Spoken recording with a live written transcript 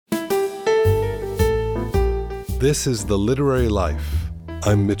This is The Literary Life.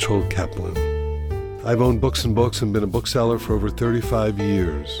 I'm Mitchell Kaplan. I've owned Books and Books and been a bookseller for over 35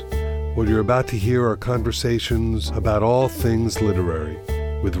 years. What you're about to hear are conversations about all things literary,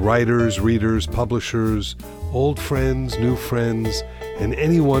 with writers, readers, publishers, old friends, new friends, and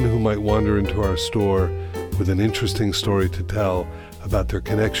anyone who might wander into our store with an interesting story to tell about their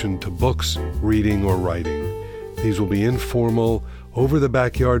connection to books, reading, or writing. These will be informal,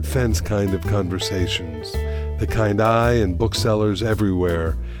 over-the-backyard fence kind of conversations, the kind I and booksellers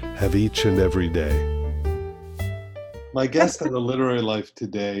everywhere have each and every day. My guest on The Literary Life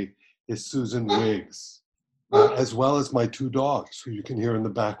today is Susan Wiggs, as well as my two dogs, who you can hear in the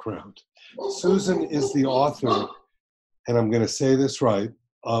background. Susan is the author, and I'm going to say this right,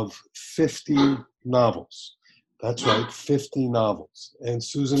 of 50 novels. That's right, 50 novels. And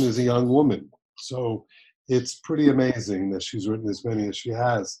Susan is a young woman, so it's pretty amazing that she's written as many as she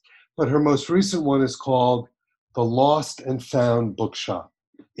has. But her most recent one is called The Lost and Found Bookshop.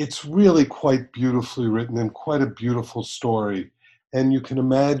 It's really quite beautifully written and quite a beautiful story. And you can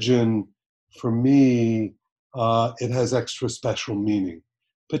imagine, for me, it has extra special meaning,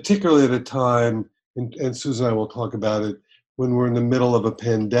 particularly at a time, and Susan and I will talk about it, when we're in the middle of a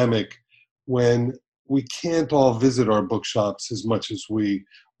pandemic, when we can't all visit our bookshops as much as we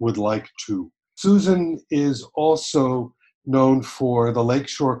would like to. Susan is also known for the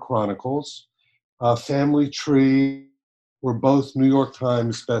Lakeshore Chronicles, Family Tree, were both New York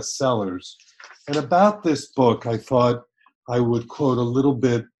Times bestsellers. And about this book, I thought I would quote a little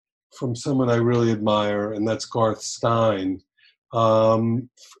bit from someone I really admire, and that's Garth Stein.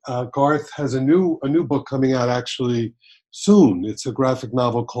 Garth has a new book coming out actually soon. It's a graphic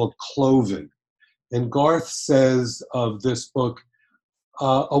novel called Cloven. And Garth says of this book,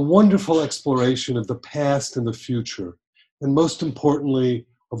 a wonderful exploration of the past and the future, and most importantly,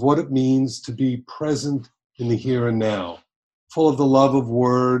 of what it means to be present in the here and now, full of the love of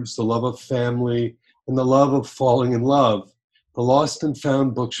words, the love of family, and the love of falling in love. The Lost and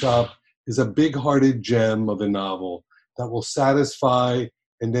Found Bookshop is a big-hearted gem of a novel that will satisfy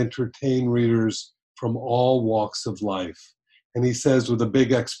and entertain readers from all walks of life. And he says with a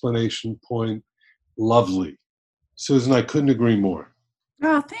big exclamation point, lovely. Susan, I couldn't agree more.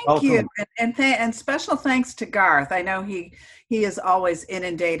 Oh, thank Welcome. you. And special thanks to Garth. I know he is always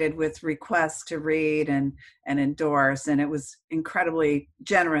inundated with requests to read and endorse, and it was incredibly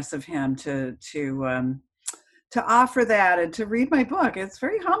generous of him to offer that and to read my book. It's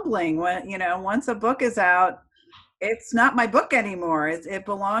very humbling when, once a book is out, it's not my book anymore. It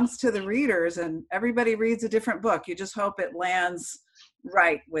belongs to the readers, and everybody reads a different book. You just hope it lands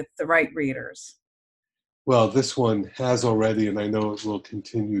right with the right readers. Well, this one has already, and I know it will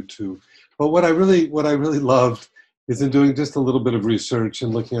continue to. But what I really loved is in doing just a little bit of research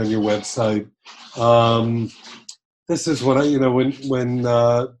and looking on your website. This is what when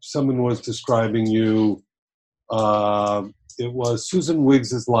someone was describing you, it was Susan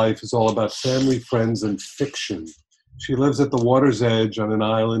Wiggs' life is all about family, friends, and fiction. She lives at the water's edge on an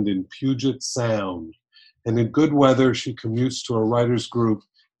island in Puget Sound, and in good weather, she commutes to a writer's group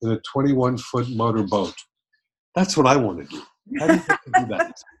in a 21-foot motorboat. That's what I want to do. How do you get to do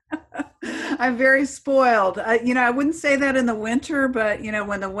that? I'm very spoiled. I wouldn't say that in the winter, but,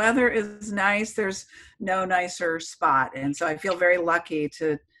 when the weather is nice, there's no nicer spot. And so I feel very lucky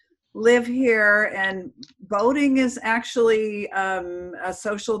to live here. And boating is actually a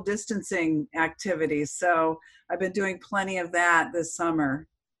social distancing activity. So I've been doing plenty of that this summer.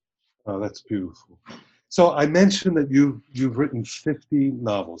 Oh, that's beautiful. So I mentioned that you've written 50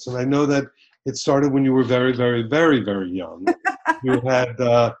 novels, and I know that it started when you were very, very, very, very young.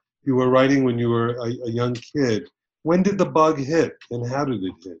 You were writing when you were a young kid. When did the bug hit, and how did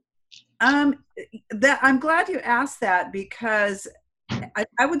it hit? I'm glad you asked that, because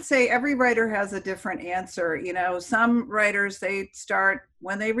I would say every writer has a different answer. Some writers, they start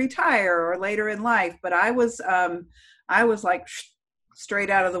when they retire or later in life, but I was like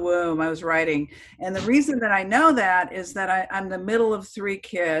straight out of the womb. I was writing. And the reason that I know that is that I'm the middle of three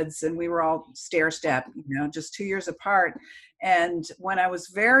kids, and we were all stair-step, just 2 years apart. And when I was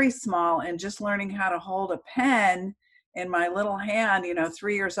very small and just learning how to hold a pen in my little hand,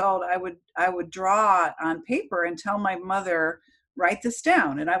 3 years old, I would draw on paper and tell my mother, write this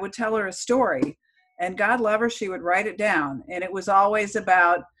down. And I would tell her a story, and God love her, she would write it down. And it was always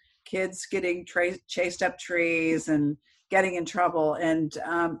about kids getting chased up trees and getting in trouble. And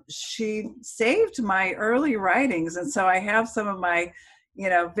she saved my early writings. And so I have some of my,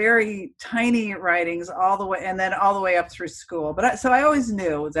 very tiny writings all the way up through school. So I always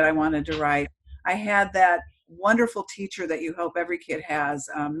knew that I wanted to write. I had that wonderful teacher that you hope every kid has,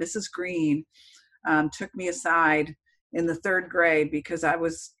 Mrs. Green, took me aside in the third grade because I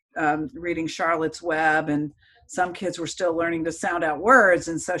was reading Charlotte's Web, and some kids were still learning to sound out words.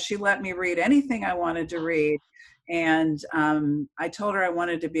 And so she let me read anything I wanted to read. And I told her I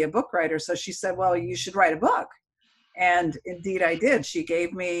wanted to be a book writer. So she said, well, you should write a book. And indeed I did. She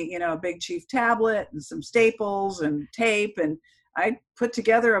gave me, a Big Chief tablet and some staples and tape, and I put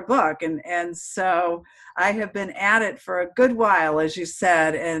together a book. And so I have been at it for a good while, as you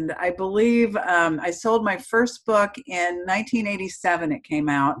said. And I believe I sold my first book in 1987. It came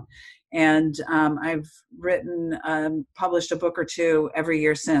out. And I've published a book or two every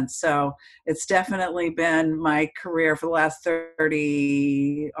year since. So it's definitely been my career for the last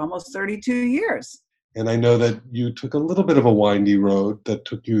almost 32 years. And I know that you took a little bit of a windy road that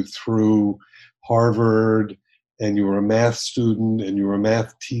took you through Harvard, and you were a math student and you were a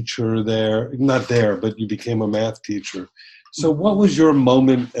math teacher there. Not there, but you became a math teacher. So what was your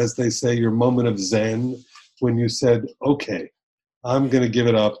moment, as they say, your moment of Zen, when you said, okay, I'm going to give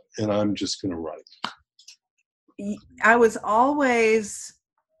it up and I'm just going to write? I was always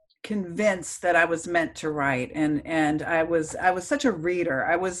convinced that I was meant to write, and I was such a reader.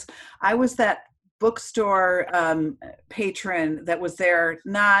 I was that bookstore patron that was there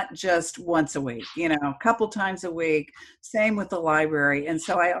not just once a week, a couple times a week. Same with the library. And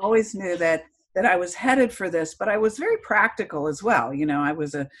so I always knew that I was headed for this, but I was very practical as well. I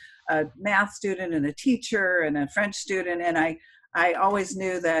was a math student and a teacher and a French student, and I always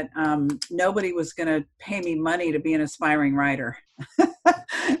knew that nobody was going to pay me money to be an aspiring writer.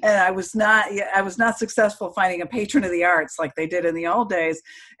 And I was not successful finding a patron of the arts like they did in the old days.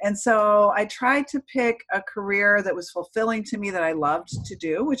 And so I tried to pick a career that was fulfilling to me, that I loved to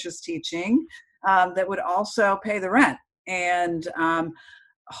do, which was teaching, that would also pay the rent and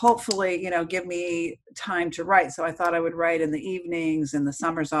hopefully, give me time to write. So I thought I would write in the evenings and the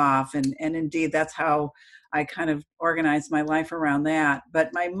summers off. And indeed, that's how I kind of organized my life around that. But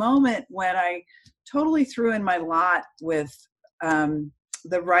my moment when I totally threw in my lot with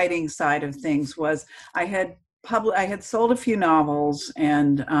the writing side of things was I had sold a few novels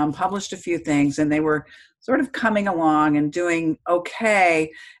and published a few things, and they were sort of coming along and doing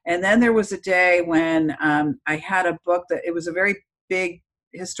okay. And then there was a day when I had a book that it was a very big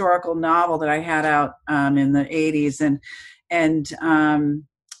historical novel that I had out in the 80s, and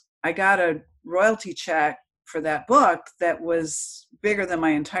I got a royalty check for that book that was bigger than my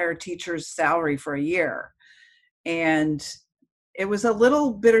entire teacher's salary for a year. And it was a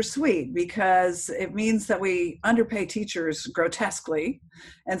little bittersweet because it means that we underpay teachers grotesquely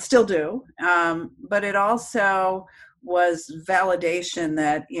and still do. But it also was validation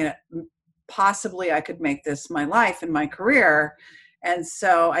that, possibly I could make this my life and my career. And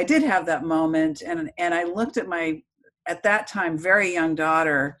so I did have that moment. And I looked at my, at that time, very young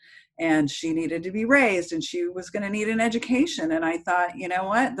daughter, and she needed to be raised and she was going to need an education. And I thought, you know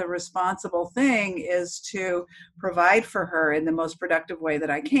what, the responsible thing is to provide for her in the most productive way that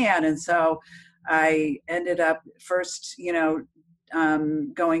I can. And so I ended up first,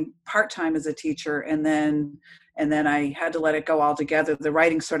 going part-time as a teacher, and then I had to let it go altogether. The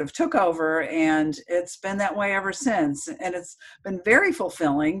writing sort of took over, and it's been that way ever since. And it's been very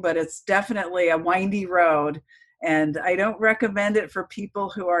fulfilling, but it's definitely a windy road. And I don't recommend it for people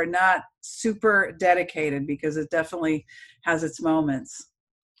who are not super dedicated, because it definitely has its moments.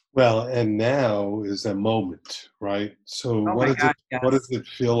 Well, and now is a moment, right? So Oh my God, what does yes. it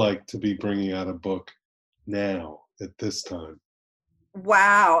feel like to be bringing out a book now at this time?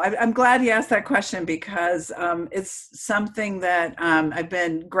 Wow. I'm glad you asked that question, because it's something that I've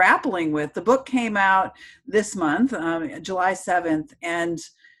been grappling with. The book came out this month, July 7th, and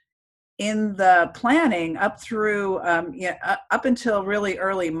in the planning up through, up until really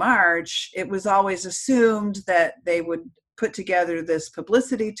early March, it was always assumed that they would put together this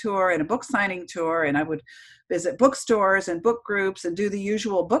publicity tour and a book signing tour, and I would visit bookstores and book groups and do the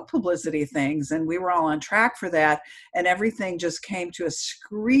usual book publicity things. And we were all on track for that. And everything just came to a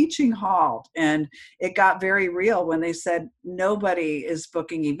screeching halt. And it got very real when they said nobody is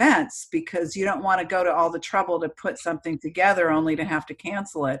booking events, because you don't want to go to all the trouble to put something together only to have to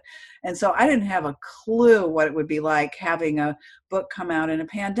cancel it. And so I didn't have a clue what it would be like having a book come out in a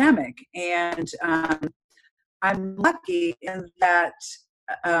pandemic. And I'm lucky in that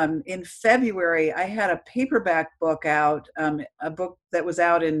in February, I had a paperback book out, a book that was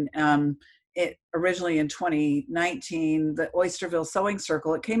out in originally in 2019, the Oysterville Sewing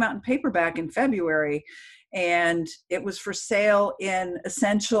Circle. It came out in paperback in February, and it was for sale in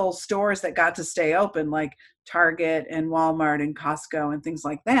essential stores that got to stay open, like Target and Walmart and Costco and things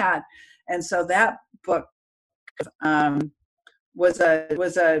like that. And so that book um, was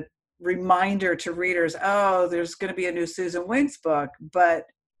a reminder to readers, oh, there's going to be a new Susan Wiggs book, but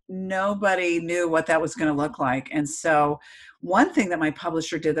nobody knew what that was going to look like. And so one thing that my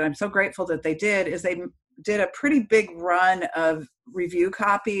publisher did that I'm so grateful that they did is they did a pretty big run of review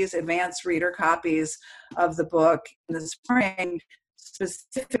copies, advanced reader copies of the book in the spring,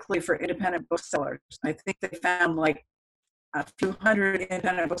 specifically for independent booksellers. I think they found like a few hundred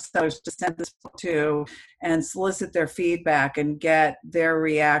independent booksellers to send this book to and solicit their feedback and get their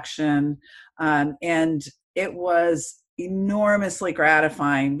reaction. And it was enormously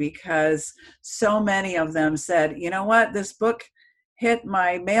gratifying because so many of them said, you know what, this book hit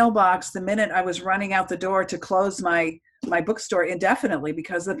my mailbox the minute I was running out the door to close my bookstore indefinitely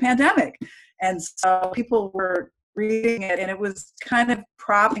because of the pandemic. And so people were reading it, and it was kind of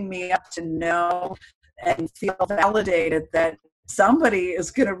propping me up to know and feel validated that somebody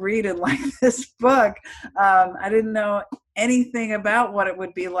is going to read and like this book. I didn't know anything about what it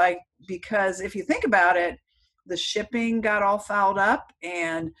would be like, because if you think about it, the shipping got all fouled up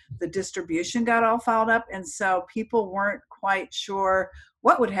and the distribution got all fouled up. And so people weren't quite sure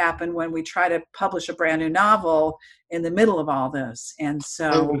what would happen when we try to publish a brand new novel in the middle of all this. And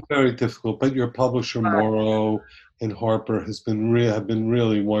so it was very difficult, but your publisher, Morrow and Harper, have been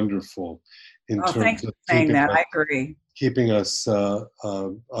really wonderful in terms thanks for of saying that. I agree. keeping us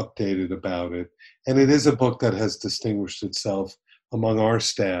updated about it. And it is a book that has distinguished itself among our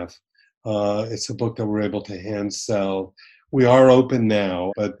staff. It's a book that we're able to hand sell. We are open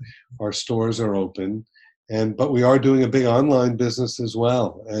now, but our stores are open. But we are doing a big online business as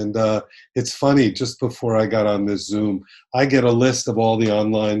well. And it's funny, just before I got on this Zoom, I get a list of all the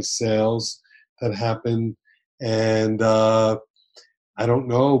online sales that happen. And I don't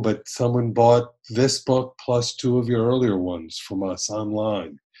know, but someone bought this book plus 2 of your earlier ones from us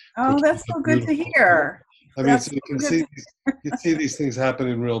online. Oh, that's so good to hear. I mean, so you see these things happen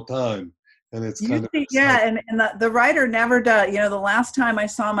in real time, and it's kind of exciting. And the writer never does. The last time I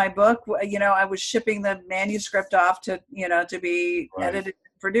saw my book, I was shipping the manuscript off to be edited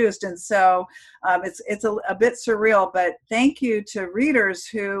and produced, and so it's a bit surreal. But thank you to readers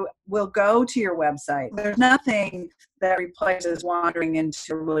who will go to your website. There's nothing that replaces wandering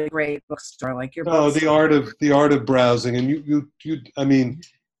into a really great bookstore like your book. Oh, the art of browsing, and you I mean,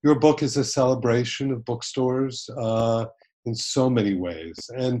 your book is a celebration of bookstores in so many ways.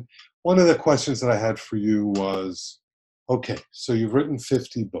 And one of the questions that I had for you was, okay, so you've written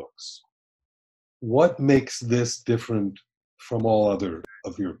 50 books. What makes this different from all other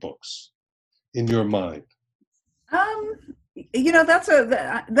of your books in your mind? That's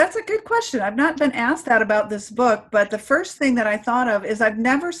a good question. I've not been asked that about this book, but the first thing that I thought of is I've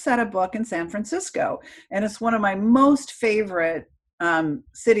never set a book in San Francisco, and it's one of my most favorite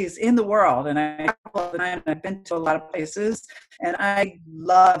cities in the world. And I've been to a lot of places, and I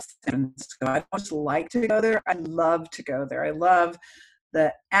love San Francisco. I don't just like to go there. I love to go there. I love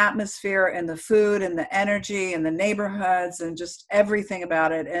the atmosphere and the food and the energy and the neighborhoods and just everything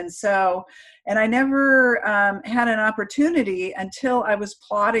about it. And I never had an opportunity until I was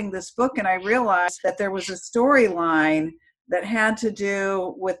plotting this book, and I realized that there was a storyline that had to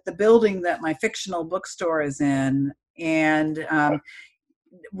do with the building that my fictional bookstore is in. And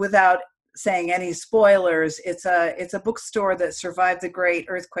without saying any spoilers, it's a bookstore that survived the great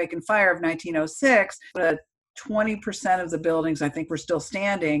earthquake and fire of 1906. 20% of the buildings, I think, were still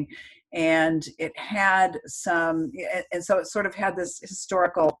standing, and it had some, and so it sort of had this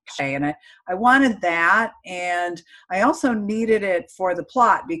historical cliche, and I wanted that, and I also needed it for the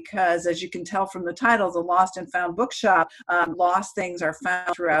plot because, as you can tell from the title, the Lost and Found Bookshop, lost things are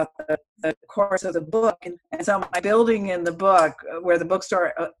found throughout the course of the book, and so my building in the book, where the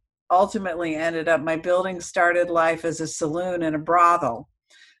bookstore ultimately ended up, my building started life as a saloon and a brothel.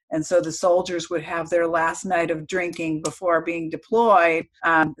 And so the soldiers would have their last night of drinking before being deployed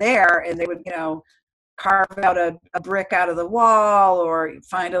there, and they would, carve out a brick out of the wall or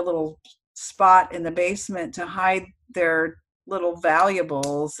find a little spot in the basement to hide their little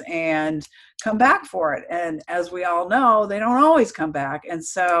valuables and come back for it. And as we all know, they don't always come back. And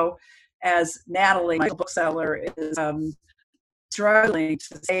so as Natalie, my bookseller, is struggling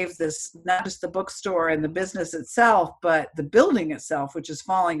to save this, not just the bookstore and the business itself, but the building itself, which is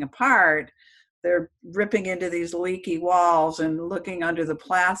falling apart. They're ripping into these leaky walls and looking under the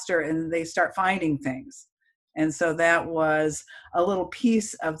plaster, and they start finding things. And so that was a little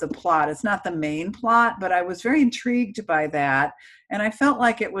piece of the plot. It's not the main plot, but I was very intrigued by that. And I felt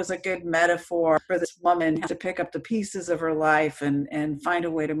like it was a good metaphor for this woman to pick up the pieces of her life and find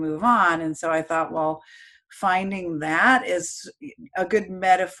a way to move on. And so I thought, well, finding that is a good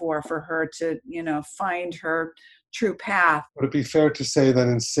metaphor for her to, find her true path. Would it be fair to say that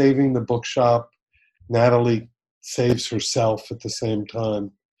in saving the bookshop, Natalie saves herself at the same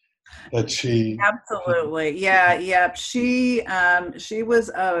time? That Absolutely. Yeah. Yeah. She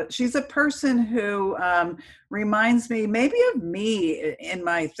was, she's a person who, reminds me maybe of me in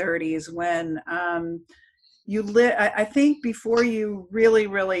my 30s when, you live, I think before you really,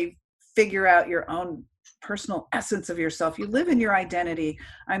 really figure out your own personal essence of yourself, you live in your identity.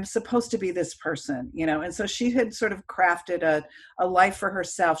 I'm supposed to be this person, you know? And so she had sort of crafted a life for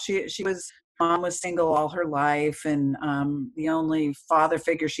herself. She was, mom was single all her life. And the only father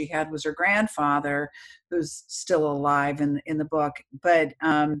figure she had was her grandfather, who's still alive in the book. But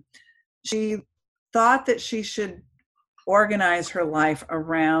she thought that she should organize her life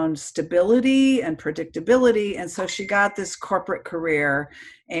around stability and predictability. And so she got this corporate career,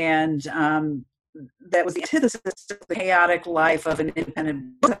 and that was the antithesis to the chaotic life of an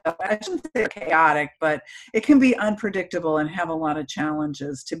independent bookseller. I shouldn't say chaotic, but it can be unpredictable and have a lot of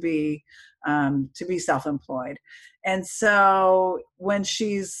challenges to be self-employed. And so when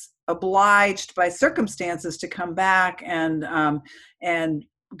she's obliged by circumstances to come back and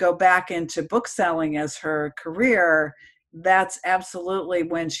go back into bookselling as her career, that's absolutely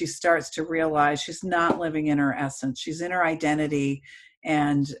when she starts to realize she's not living in her essence. She's in her identity,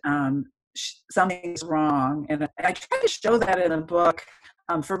 and something's wrong. And I try to show that in the book.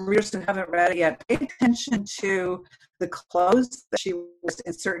 For readers who haven't read it yet, pay attention to the clothes that she wears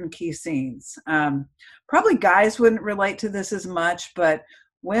in certain key scenes. Probably guys wouldn't relate to this as much, but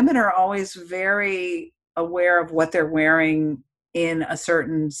women are always very aware of what they're wearing in a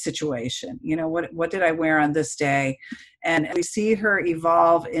certain situation. You know, what did I wear on this day? And we see her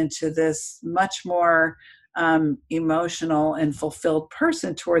evolve into this much more emotional and fulfilled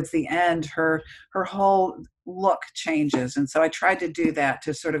person towards the end. Her whole look changes. And so I tried to do that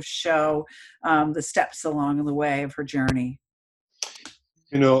to sort of show the steps along the way of her journey.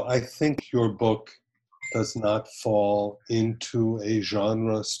 You know, I think your book does not fall into a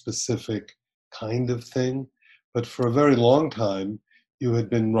genre-specific kind of thing, but for a very long time, you had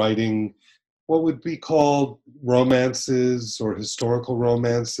been writing what would be called romances or historical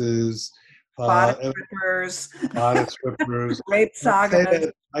romances. Bodice rippers. Bodice rippers. Rape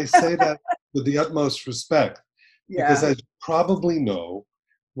sagas. I say that with the utmost respect, because as you probably know,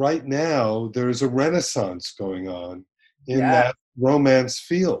 right now there's a renaissance going on in that romance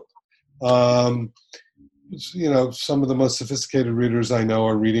field. You know, some of the most sophisticated readers I know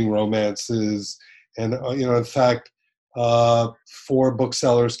are reading romances, and you know, in fact, 4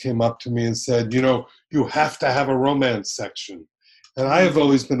 booksellers came up to me and said, you know, you have to have a romance section. And I have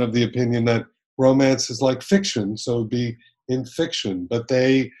always been of the opinion that romance is like fiction, so it'd be in fiction. But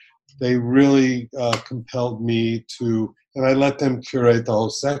they really compelled me to, and I let them curate the whole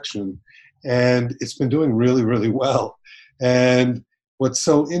section, and it's been doing really, really well. And what's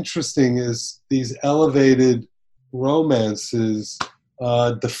so interesting is these elevated romances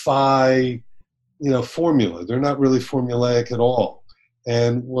defy, you know, formula. They're not really formulaic at all.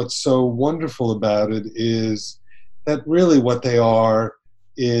 And what's so wonderful about it is that really what they are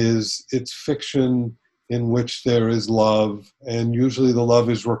is it's fiction in which there is love, and usually the love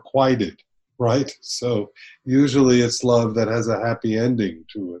is requited, right? So usually it's love that has a happy ending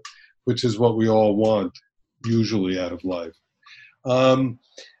to it, which is what we all want usually out of life.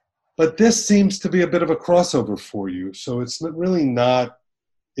 But this seems to be a bit of a crossover for you, so it's really not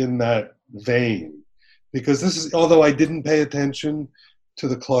in that vein, because this is, although I didn't pay attention to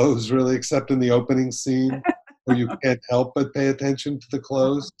the clothes really, except in the opening scene where you can't help but pay attention to the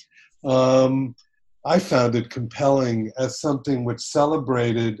clothes, I found it compelling as something which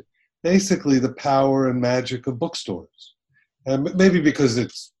celebrated basically the power and magic of bookstores. And maybe because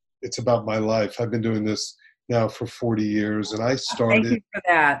it's about my life. I've been doing this now for 40 years, and I started. Thank you for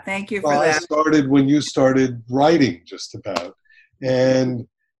that. Thank you for that. I started when you started writing, just about. And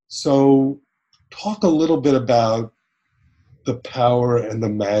so talk a little bit about the power and the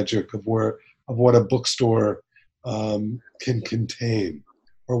magic of what a bookstore can contain,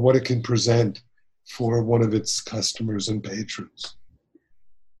 or what it can present for one of its customers and patrons.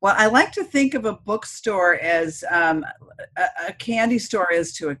 Well, I like to think of a bookstore as a candy store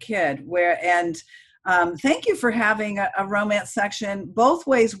is to a kid. Thank you for having a romance section. Both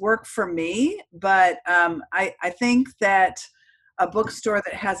ways work for me, but I think that a bookstore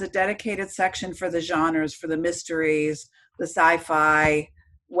that has a dedicated section for the genres, for the mysteries, the sci-fi,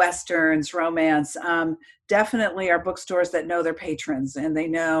 westerns, romance, definitely are bookstores that know their patrons, and they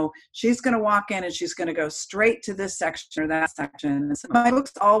know she's going to walk in and she's going to go straight to this section or that section. And so my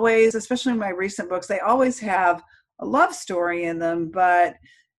books always, especially my recent books, they always have a love story in them, but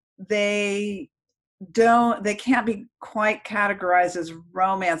they they can't be quite categorized as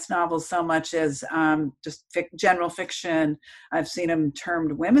romance novels so much as just general fiction. I've seen them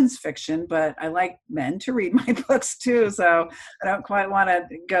termed women's fiction, but I like men to read my books too, so I don't quite want to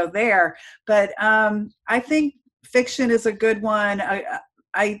go there. But I think fiction is a good one.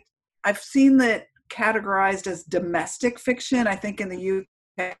 I I've seen that categorized as domestic fiction. I think in the UK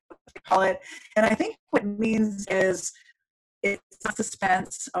they call it, and I think what it means is it's not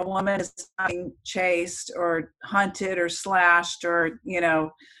suspense. A woman is not being chased or hunted or slashed, or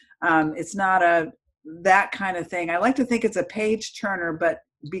it's not that kind of thing. I like to think it's a page turner, but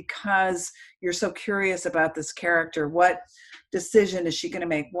because you're so curious about this character, what decision is she going to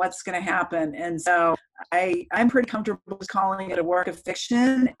make? What's going to happen? And so I'm pretty comfortable calling it a work of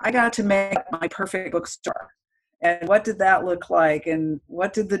fiction. I got to make my perfect bookstore. And what did that look like? And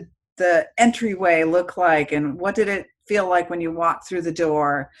what did the entryway look like? And what did it feel like when you walked through the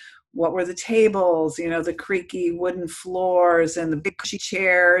door? What were the tables, the creaky wooden floors and the big cushy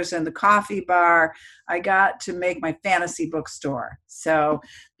chairs and the coffee bar? I got to make my fantasy bookstore. So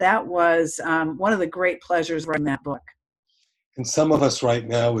that was one of the great pleasures writing that book. And some of us right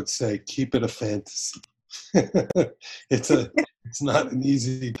now would say, keep it a fantasy. It's not an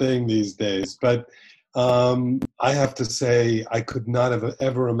easy thing these days, but I have to say I could not have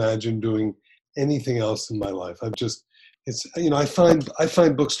ever imagined doing anything else in my life. I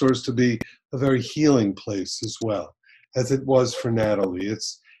find bookstores to be a very healing place as well, as it was for Natalie.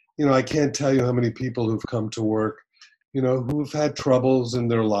 I can't tell you how many people who've come to work, who've had troubles in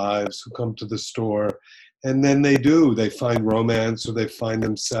their lives, who come to the store, and then they find romance, or they find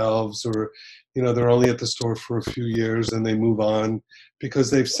themselves, or, they're only at the store for a few years and they move on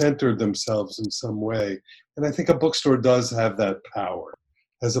because they've centered themselves in some way. And I think a bookstore does have that power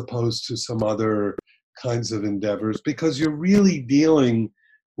as opposed to some other kinds of endeavors, because you're really dealing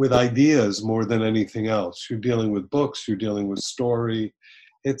with ideas more than anything else. You're dealing with books, you're dealing with story.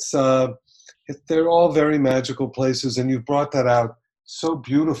 They're all very magical places, and you've brought that out so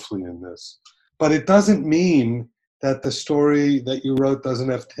beautifully in this. But it doesn't mean that the story that you wrote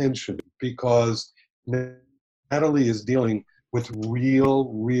doesn't have tension, because Natalie is dealing with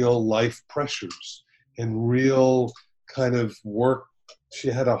real life pressures and real kind of work. She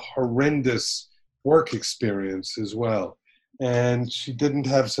had a horrendous work experience as well, and she didn't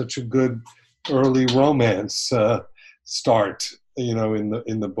have such a good early romance start,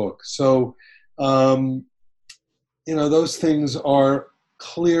 in the book. So, those things are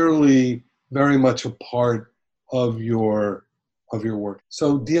clearly very much a part of your work.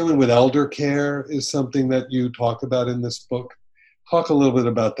 So, dealing with elder care is something that you talk about in this book. Talk a little bit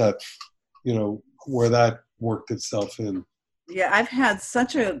about that, where that worked itself in. Yeah, I've had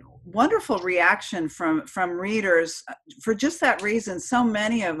such a wonderful reaction from readers for just that reason. So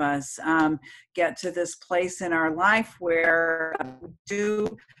many of us get to this place in our life where we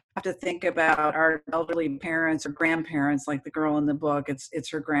do have to think about our elderly parents or grandparents, like the girl in the book. It's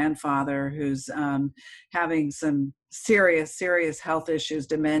her grandfather who's having some serious health issues,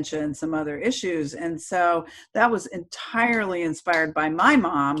 dementia, and some other issues. And so that was entirely inspired by my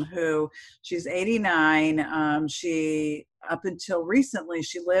mom, who she's 89. She, up until recently,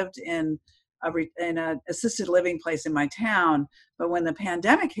 she lived in an assisted living place in my town. But when the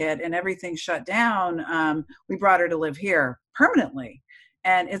pandemic hit and everything shut down, we brought her to live here permanently.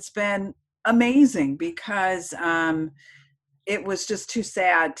 And it's been amazing because it was just too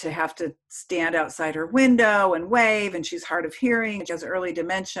sad to have to stand outside her window and wave, and she's hard of hearing, she has early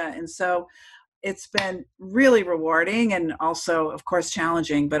dementia. And so it's been really rewarding, and also, of course,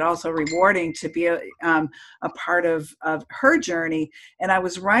 challenging, but also rewarding to be a part of her journey. And I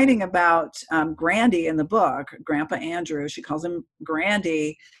was writing about Grandy in the book, Grandpa Andrew, she calls him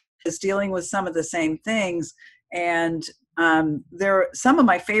Grandy, is dealing with some of the same things. And some of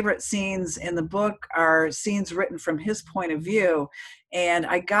my favorite scenes in the book are scenes written from his point of view. And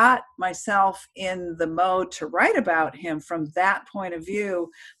I got myself in the mode to write about him from that point of view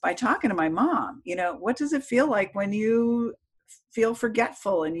by talking to my mom. What does it feel like when you feel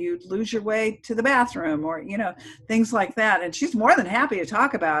forgetful and you lose your way to the bathroom, or, things like that. And she's more than happy to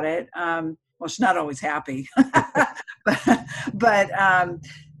talk about it. Well, she's not always happy, but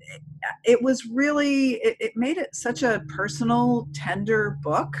it was really, it made it such a personal, tender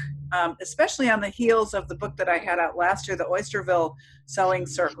book, especially on the heels of the book that I had out last year, the Oysterville Sewing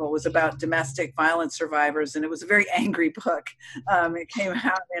Circle, was about domestic violence survivors, and it was a very angry book. It came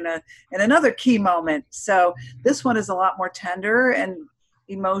out in another key moment. So this one is a lot more tender and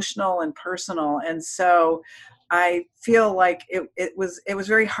emotional and personal, and so I feel like it was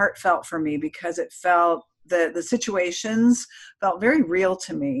very heartfelt for me, because it felt the situations felt very real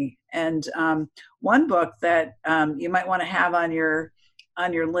to me. And one book that you might want to have on your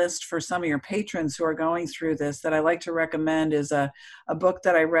list for some of your patrons who are going through this that I like to recommend is a book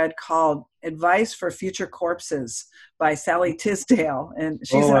that I read called Advice for Future Corpses by Sally Tisdale. And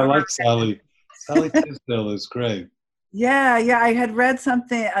she's I like Sally. Sally Tisdale is great. Yeah. I had read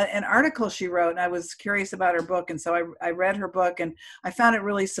something, an article she wrote, and I was curious about her book. And so I read her book, and I found it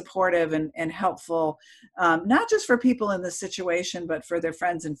really supportive and helpful, not just for people in this situation, but for their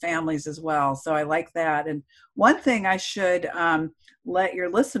friends and families as well. So I like that. And one thing I should let your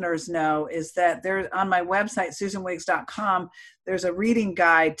listeners know is that there, on my website, susanwiggs.com, there's a reading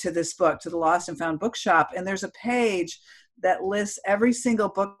guide to this book, to the Lost and Found Bookshop. And there's a page that lists every single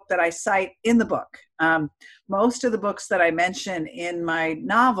book that I cite in the book. Most of the books that I mention in my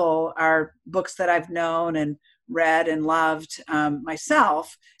novel are books that I've known and read and loved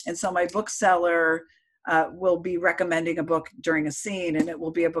myself. And so my bookseller will be recommending a book during a scene, and it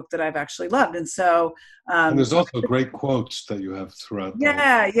will be a book that I've actually loved. And so and there's also great quotes that you have throughout.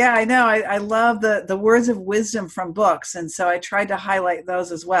 Yeah, I know. I love the words of wisdom from books, and so I tried to highlight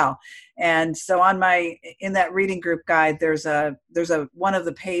those as well. And so in that reading group guide, there's a one of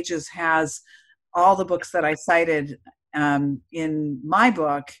the pages has all the books that I cited in my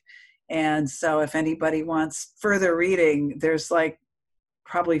book. And so if anybody wants further reading, there's like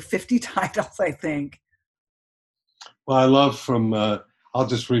probably 50 titles, I think. Well, I love from, I'll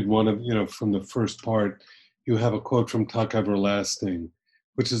just read one of, from the first part. You have a quote from Tuck Everlasting,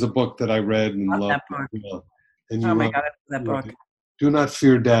 which is a book that I read and loved. That book. Well. And oh my God, that book. Do not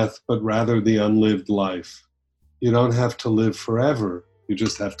fear death, but rather the unlived life. You don't have to live forever. You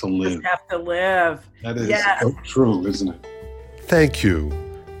just have to live. Just have to live. That is so true, isn't it? Thank you.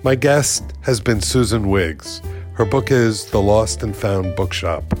 My guest has been Susan Wiggs. Her book is The Lost and Found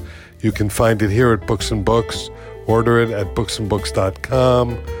Bookshop. You can find it here at Books and Books, order it at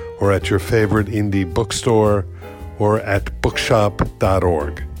booksandbooks.com, or at your favorite indie bookstore, or at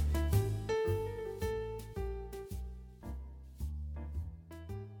bookshop.org.